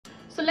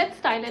So let's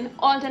style an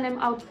all denim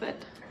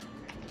outfit.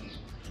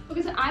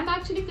 Okay, so I'm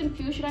actually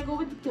confused. Should I go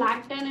with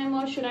black denim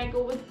or should I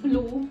go with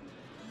blue?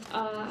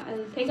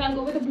 I think I'll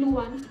go with the blue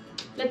one.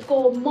 Let's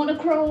go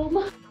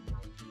monochrome.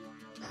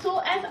 So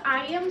as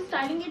I am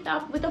styling it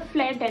up with a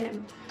flare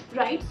denim,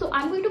 right? So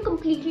I'm going to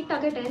completely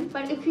tuck it in.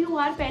 But if you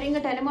are pairing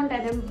a denim on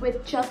denim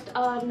with just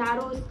a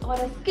narrow or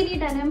a skinny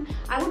denim,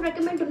 I would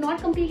recommend to not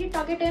completely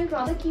tuck it in,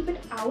 rather keep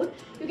it out.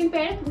 You can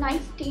pair it with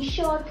nice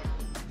t-shirt,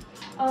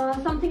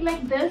 something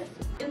like this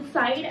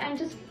inside, and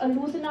just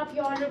loosen up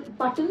your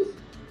buttons.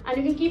 And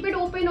you can keep it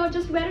open or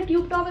just wear a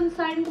tube top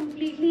inside and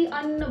completely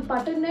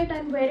unbutton it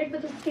and wear it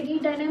with a skinny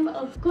denim,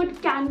 a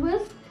good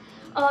canvas,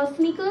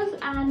 sneakers,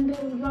 and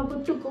you are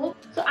good to go.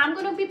 So I'm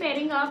going to be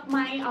pairing up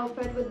my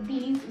outfit with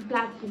these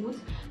black boots.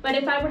 But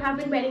if I would have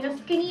been wearing a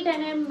skinny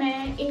denim,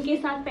 मैं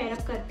इनके साथ pair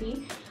up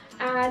करती.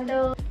 And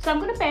so I'm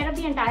going to pair up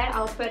the entire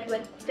outfit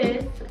with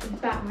this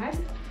bag.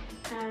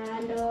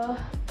 And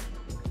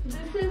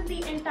this is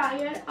the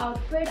entire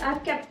outfit.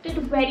 I've kept it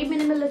very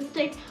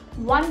minimalistic.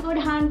 One good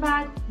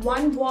handbag,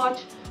 one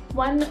watch,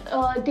 one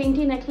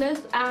dainty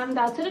necklace, and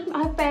that's it.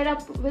 I've paired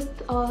up with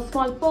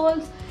small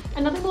pearls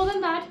and nothing more than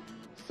that.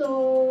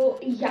 So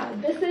yeah,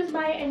 this is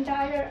my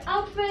entire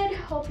outfit.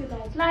 Hope you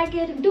guys like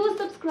it. Do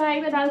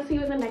subscribe and I'll see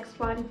you in the next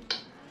one.